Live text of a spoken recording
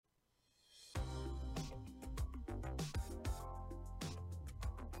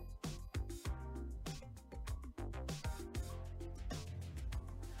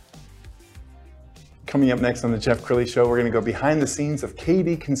Coming up next on the Jeff Crilly Show, we're going to go behind the scenes of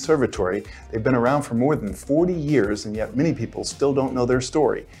KD Conservatory. They've been around for more than 40 years, and yet many people still don't know their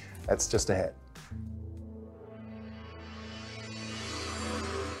story. That's just ahead.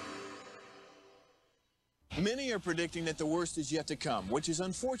 Many are predicting that the worst is yet to come, which is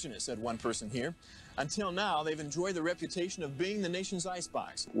unfortunate, said one person here. Until now, they've enjoyed the reputation of being the nation's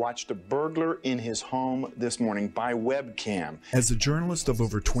icebox. Watched a burglar in his home this morning by webcam. As a journalist of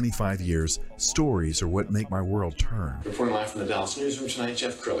over 25 years, stories are what make my world turn. Reporting live from the Dallas newsroom tonight,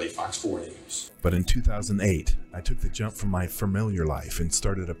 Jeff Crilly, Fox 4 News. But in 2008, I took the jump from my familiar life and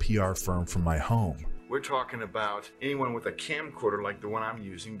started a PR firm from my home. We're talking about anyone with a camcorder like the one I'm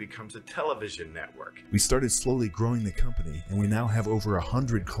using becomes a television network. We started slowly growing the company, and we now have over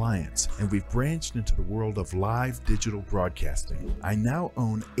 100 clients, and we've branched into the world of live digital broadcasting. I now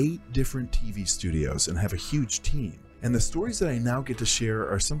own 8 different TV studios and have a huge team. And the stories that I now get to share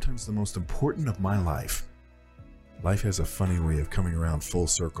are sometimes the most important of my life. Life has a funny way of coming around full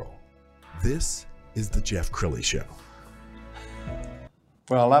circle. This is the Jeff Crilly Show.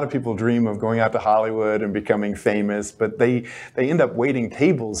 Well, a lot of people dream of going out to Hollywood and becoming famous, but they end up waiting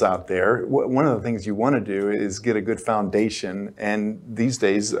tables out there. One of the things you want to do is get a good foundation, and these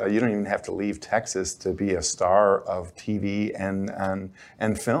days you don't even have to leave Texas to be a star of TV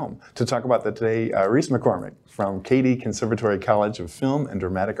and film. To talk about that today, Reis McCormick from KD Conservatory College of Film and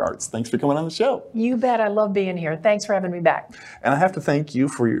Dramatic Arts. Thanks for coming on the show. You bet. I love being here. Thanks for having me back. And I have to thank you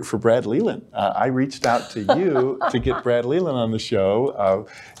for Brad Leland. I reached out to you to get Brad Leland on the show.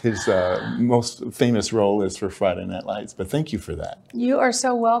 His most famous role is for Friday Night Lights, but thank you for that. You are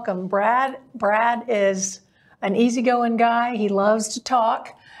so welcome. Brad is an easygoing guy. He loves to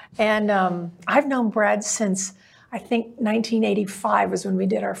talk. And I've known Brad since, I think, 1985 was when we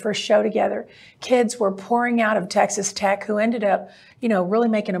did our first show together. Kids were pouring out of Texas Tech who ended up, really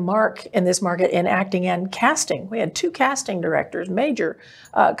making a mark in this market in acting and casting. We had 2 casting directors, major,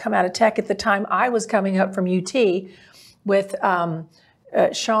 come out of Tech at the time. I was coming up from UT with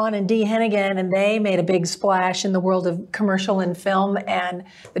Sean and Dee Hennigan, and they made a big splash in the world of commercial and film and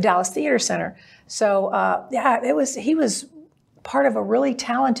the Dallas Theater Center. So he was part of a really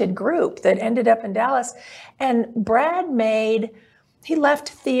talented group that ended up in Dallas. And Brad he left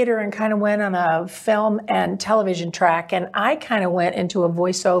theater and kind of went on a film and television track, and I kind of went into a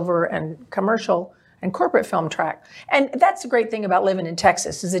voiceover and commercial and corporate film track. And that's the great thing about living in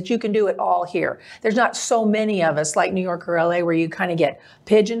Texas, is that you can do it all here. There's not so many of us like New York or LA where you kind of get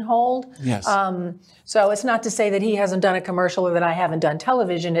pigeonholed. Yes. So it's not to say that he hasn't done a commercial or that I haven't done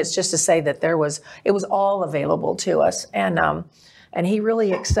television. It's just to say that it was all available to us. And he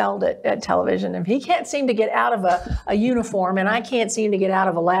really excelled at television. And he can't seem to get out of a uniform, and I can't seem to get out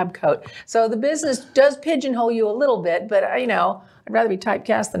of a lab coat. So the business does pigeonhole you a little bit, but I'd rather be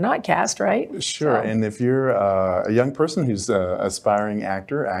typecast than not cast, right? Sure. So. And if you're a young person who's an aspiring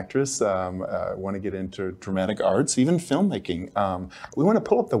actor, actress, want to get into dramatic arts, even filmmaking, we want to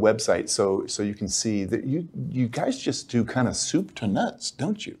pull up the website so you can see that you guys just do kind of soup to nuts,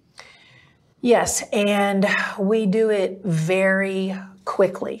 don't you? Yes, and we do it very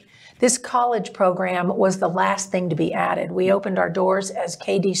quickly. This college program was the last thing to be added. We opened our doors as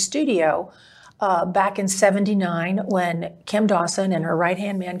KD Studio back in '79 when Kim Dawson and her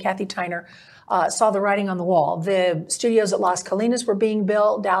right-hand man, Kathy Tyner, saw the writing on the wall. The studios at Las Colinas were being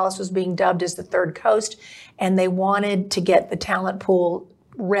built. Dallas was being dubbed as the Third Coast, and they wanted to get the talent pool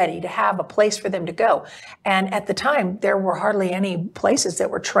ready to have a place for them to go. And at the time, there were hardly any places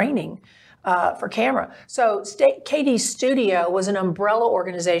that were training for camera. So KD Studio was an umbrella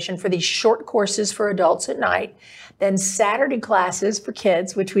organization for these short courses for adults at night, then Saturday classes for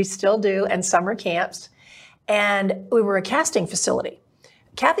kids, which we still do, and summer camps. And we were a casting facility.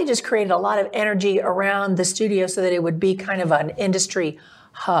 Kathy just created a lot of energy around the studio so that it would be kind of an industry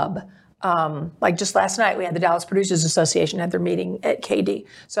hub. Like just last night, we had the Dallas Producers Association had their meeting at KD.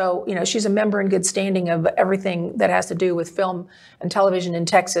 So, she's a member in good standing of everything that has to do with film and television in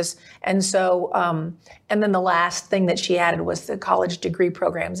Texas. And so, and then the last thing that she added was the college degree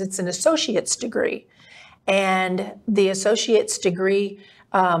programs. It's an associate's degree. And the associate's degree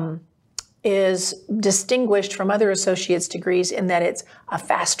is distinguished from other associate's degrees in that it's a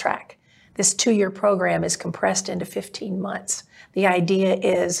fast track. This 2-year program is compressed into 15 months. The idea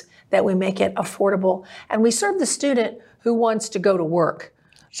is that we make it affordable, and we serve the student who wants to go to work.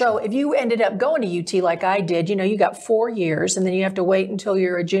 So if you ended up going to UT like I did, you got 4 years, and then you have to wait until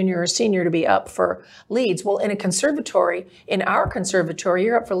you're a junior or senior to be up for leads. Well, in our conservatory,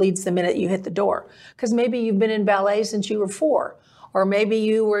 you're up for leads the minute you hit the door. Because maybe you've been in ballet since you were 4, or maybe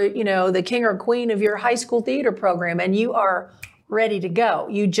you were, the king or queen of your high school theater program, and you are ready to go.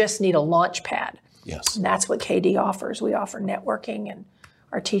 You just need a launch pad. Yes. And that's what KD offers. We offer networking, and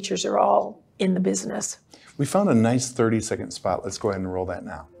our teachers are all in the business. We found a nice 30-second spot. Let's go ahead and roll that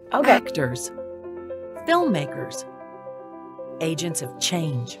now. Okay. Actors, filmmakers, agents of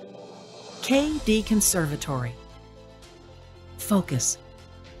change. KD Conservatory. Focus.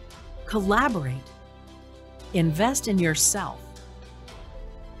 Collaborate. Invest in yourself.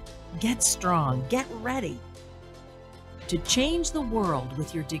 Get strong. Get ready to change the world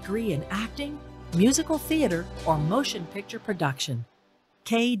with your degree in acting, musical theater, or motion picture production.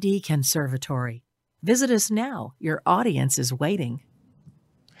 KD Conservatory. Visit us now. Your audience is waiting.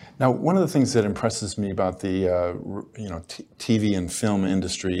 Now, one of the things that impresses me about the TV and film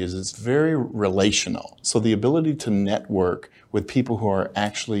industry is it's very relational. So the ability to network with people who are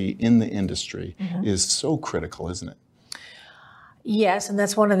actually in the industry is so critical, isn't it? Yes, and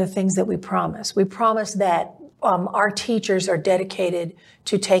that's one of the things that we promise. We promise that our teachers are dedicated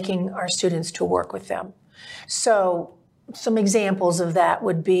to taking our students to work with them. So some examples of that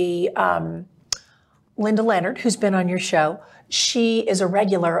would be Linda Leonard, who's been on your show. She is a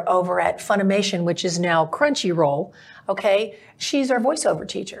regular over at Funimation, which is now Crunchyroll, okay? She's our voiceover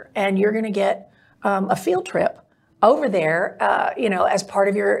teacher, and you're gonna get a field trip over there, as part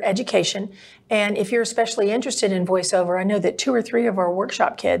of your education. And if you're especially interested in voiceover, I know that 2 or 3 of our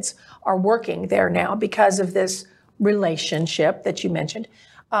workshop kids are working there now because of this relationship that you mentioned.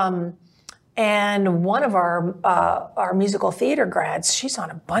 And one of our musical theater grads, she's on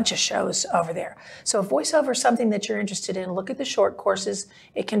a bunch of shows over there. So if voiceover is something that you're interested in, look at the short courses.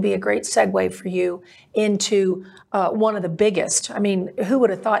 It can be a great segue for you into one of the biggest. I mean, who would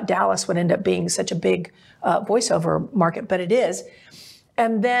have thought Dallas would end up being such a big voiceover market, but it is.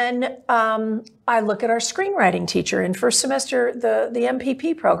 And then I look at our screenwriting teacher in first semester, the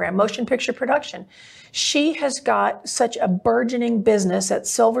MPP program, motion picture production. She has got such a burgeoning business at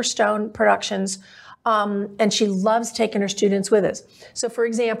Silverstone Productions, and she loves taking her students with us. So for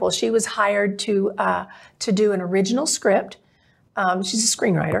example, she was hired to do an original script. She's a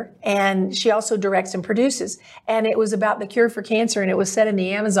screenwriter, and she also directs and produces. And it was about the cure for cancer, and it was set in the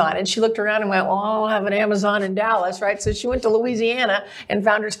Amazon. And she looked around and went, well, I don't have an Amazon in Dallas, right? So she went to Louisiana and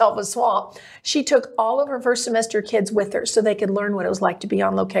found herself a swamp. She took all of her first semester kids with her so they could learn what it was like to be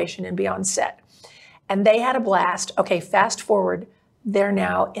on location and be on set. And they had a blast. Okay, fast forward, they're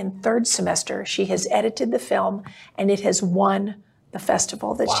now in 3rd semester. She has edited the film, and it has won the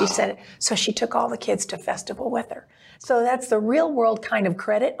festival that she said. So she took all the kids to festival with her. So that's the real world kind of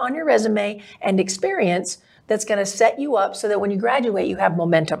credit on your resume and experience that's going to set you up so that when you graduate, you have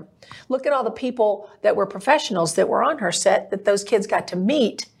momentum. Look at all the people that were professionals that were on her set that those kids got to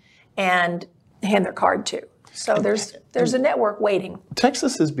meet and hand their card to. So there's a network waiting.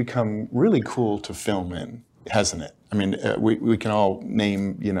 Texas has become really cool to film in, hasn't it? I mean, we can all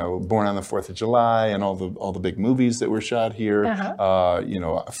name, Born on the 4th of July and all the big movies that were shot here.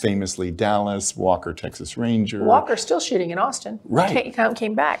 Famously Dallas, Walker, Texas Ranger. Walker's still shooting in Austin. Right.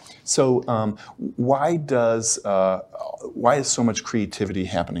 Came back. So why is so much creativity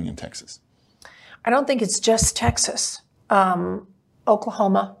happening in Texas? I don't think it's just Texas.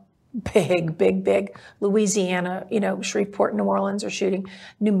 Oklahoma. Big. Louisiana, Shreveport, New Orleans are shooting.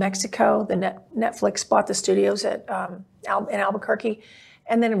 New Mexico, the Netflix bought the studios at in Albuquerque.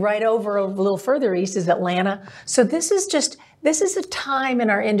 And then right over a little further east is Atlanta. So this is a time in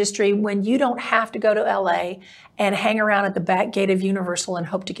our industry when you don't have to go to LA and hang around at the back gate of Universal and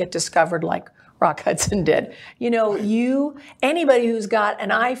hope to get discovered like Rock Hudson did. Anybody who's got an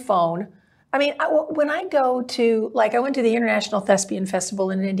iPhone. I mean, when I go to, I went to the International Thespian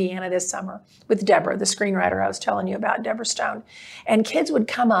Festival in Indiana this summer with Deborah, the screenwriter I was telling you about, Deborah Stone. And kids would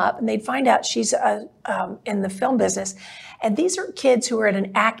come up and they'd find out she's in the film business. And these are kids who are at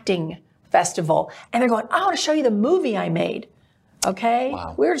an acting festival. And they're going, I want to show you the movie I made. Okay?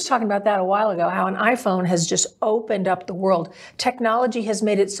 Wow. We were just talking about that a while ago, how an iPhone has just opened up the world. Technology has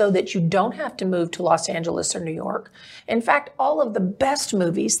made it so that you don't have to move to Los Angeles or New York. In fact, all of the best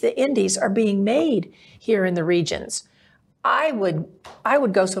movies, the indies, are being made here in the regions. I would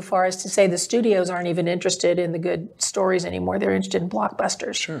go so far as to say the studios aren't even interested in the good stories anymore. They're interested in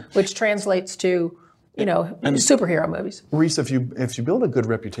blockbusters, which translates to and superhero movies. Reis, if you build a good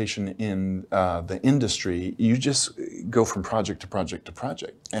reputation in the industry, you just go from project to project to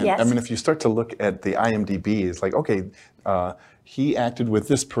project. And yes. I mean, if you start to look at the IMDb, it's like, okay, he acted with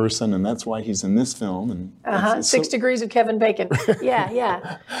this person, and that's why he's in this film. And 6 Degrees of Kevin Bacon.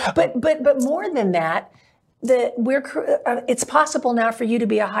 Yeah. But more than that, it's possible now for you to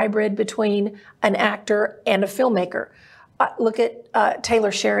be a hybrid between an actor and a filmmaker. Look at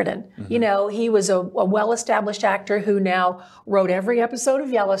Taylor Sheridan. You know, he was a well-established actor who now wrote every episode of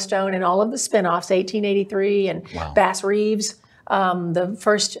Yellowstone and all of the spinoffs, 1883 and Bass Reeves, the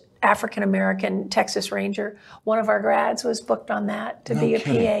first African-American Texas Ranger. One of our grads was booked on that to be a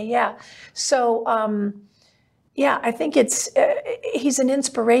PA. Yeah. So, yeah, I think he's an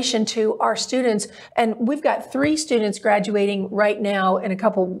inspiration to our students. And we've got 3 students graduating right now in a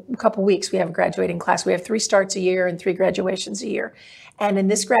couple weeks. We have a graduating class. We have 3 starts a year and 3 graduations a year. And in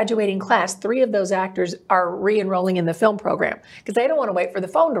this graduating class, 3 of those actors are re-enrolling in the film program because they don't want to wait for the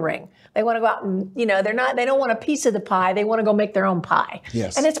phone to ring. They want to go out and, you know, they don't want a piece of the pie. They want to go make their own pie.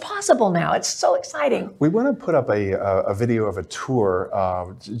 Yes. And it's possible now. It's so exciting. We want to put up a video of a tour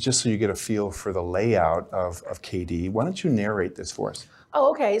just so you get a feel for the layout of KD. Why don't you narrate this for us?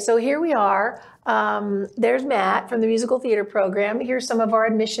 Oh, okay. So here we are. There's Matt from the musical theater program. Here's some of our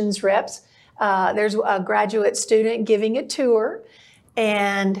admissions reps. There's a graduate student giving a tour.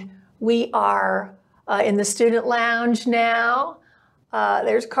 And we are in the student lounge now.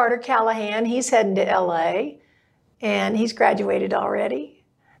 There's Carter Callahan. He's heading to LA. And he's graduated already.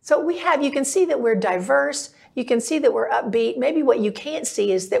 So you can see that we're diverse. You can see that we're upbeat. Maybe what you can't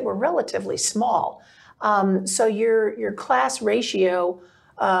see is that we're relatively small. So your class ratio,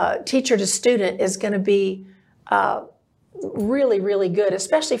 teacher to student, is going to be really, really good,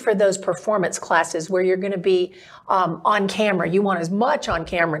 especially for those performance classes where you're going to be on camera. You want as much on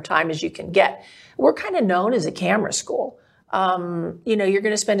camera time as you can get. We're kind of known as a camera school. You know, you're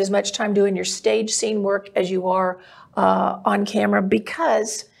going to spend as much time doing your stage scene work as you are on camera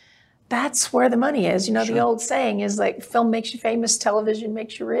because that's where the money is. You know, the old saying is like, film makes you famous, television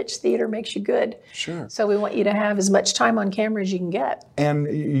makes you rich, theater makes you good. Sure. So we want you to have as much time on camera as you can get. And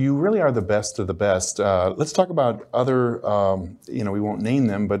you really are the best of the best. Let's talk about other, you know, we won't name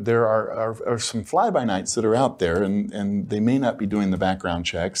them, but there are some fly-by-nights that are out there, and they may not be doing the background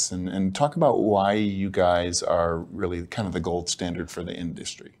checks. And talk about why you guys are really kind of the gold standard for the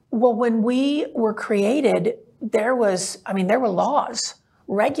industry. Well, when we were created, there were laws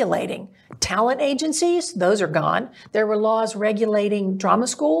regulating talent agencies. Those are gone. There were laws regulating drama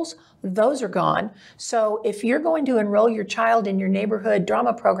schools. Those are gone. So if you're going to enroll your child in your neighborhood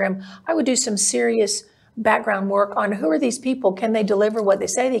drama program, I would do some serious background work on who are these people? Can they deliver what they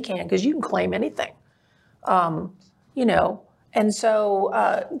say they can? Because you can claim anything, you know. And so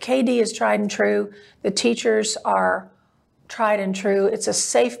KD is tried and true. The teachers are tried and true. It's a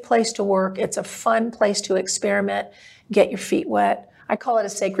safe place to work. It's a fun place to experiment, get your feet wet. I call it a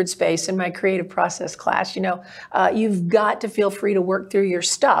sacred space in my creative process class. You know, you've got to feel free to work through your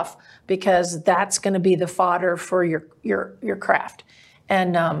stuff because that's going to be the fodder for your craft.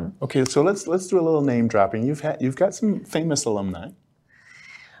 And okay, so let's do a little name dropping. You've got some famous alumni.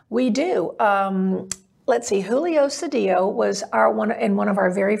 We do. Let's see. Julio Cedillo was in one of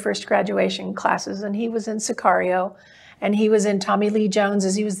our very first graduation classes, and he was in Sicario. And he was in Tommy Lee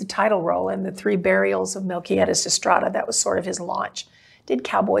Jones's. He was the title role in the 3 Burials of Melquiades Estrada. That was sort of his launch. Did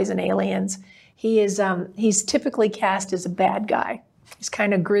Cowboys and Aliens. He's typically cast as a bad guy. He's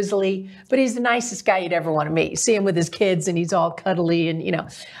kind of grizzly, but he's the nicest guy you'd ever want to meet. You see him with his kids, and he's all cuddly, and you know.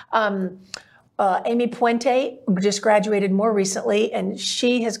 Amy Puente just graduated more recently, and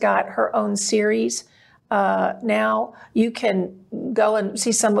she has got her own series. Now you can go and see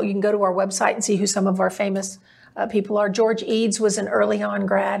you can go to our website and see who some of our famous people are. George Eads was an early on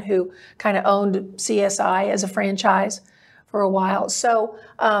grad who kind of owned CSI as a franchise for a while. So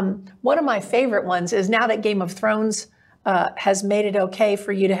one of my favorite ones is now that Game of Thrones has made it okay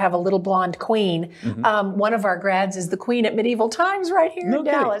for you to have a little blonde queen. Mm-hmm. One of our grads is the queen at Medieval Times right here in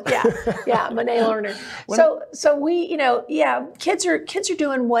Dallas. Yeah, Monet Lerner. So we, you know, kids are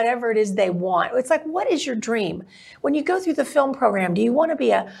doing whatever it is they want. It's like, what is your dream? When you go through the film program, do you want to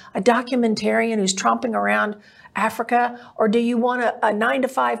be a documentarian who's tromping around Africa, or do you want a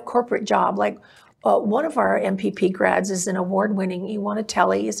 9-to-5 corporate job? Like one of our MPP grads is an award-winning, he won a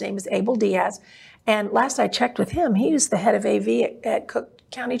Telly. His name is Abel Diaz. And last I checked with him, he was the head of AV at Cook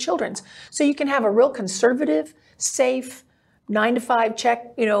County Children's. So you can have a real conservative, safe, 9-to-5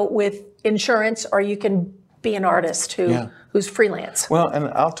 check, you know, with insurance, or you can be an artist who's freelance. Well, and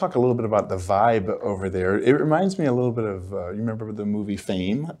I'll talk a little bit about the vibe over there. It reminds me a little bit of, you remember the movie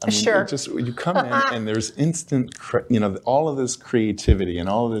Fame? I mean, sure. You come in and there's instant, you know, all of this creativity and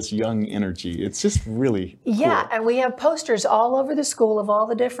all of this young energy. It's just really cool. Yeah, and we have posters all over the school of all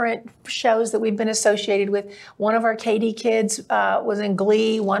the different shows that we've been associated with. One of our KD kids was in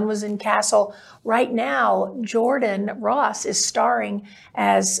Glee, one was in Castle. Right now, Jordan Ross is starring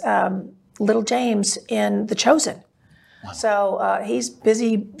as Little James in The Chosen. Wow. So he's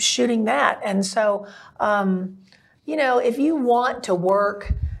busy shooting that. And so, you know, if you want to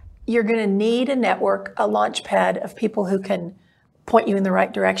work, you're going to need a network, a launch pad of people who can point you in the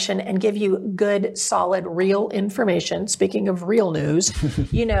right direction and give you good, solid, real information. Speaking of real news,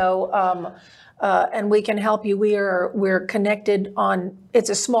 you know, and we can help you. We're connected on, it's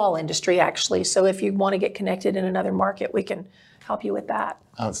a small industry actually. So if you want to get connected in another market, we can help you with that.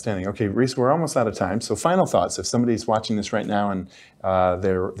 Outstanding. Okay, Reis, we're almost out of time. So final thoughts. If somebody's watching this right now and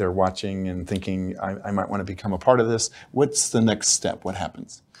they're watching and thinking, I might want to become a part of this, what's the next step? What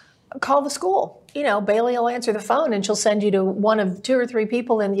happens? Call the school. You know, Bailey will answer the phone and she'll send you to one of 2 or 3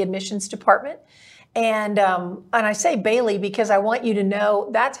 people in the admissions department. And I say Bailey because I want you to know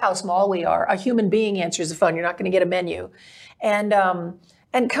that's how small we are. A human being answers the phone. You're not going to get a menu. And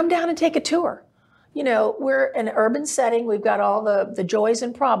come down and take a tour. You know, we're in an urban setting. We've got all the joys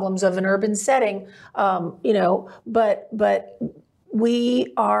and problems of an urban setting, you know, but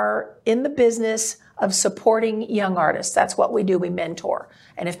we are in the business of supporting young artists. That's what we do. We mentor.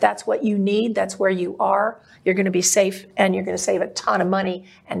 And if that's what you need, that's where you are. You're going to be safe and you're going to save a ton of money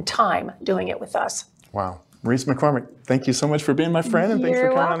and time doing it with us. Wow. Reis McCormick, thank you so much for being my friend and thanks for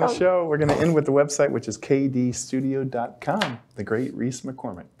coming on the show. We're going to end with the website, which is kdstudio.com. The great Reis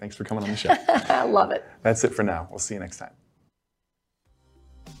McCormick. Thanks for coming on the show. I love it. That's it for now. We'll see you next time.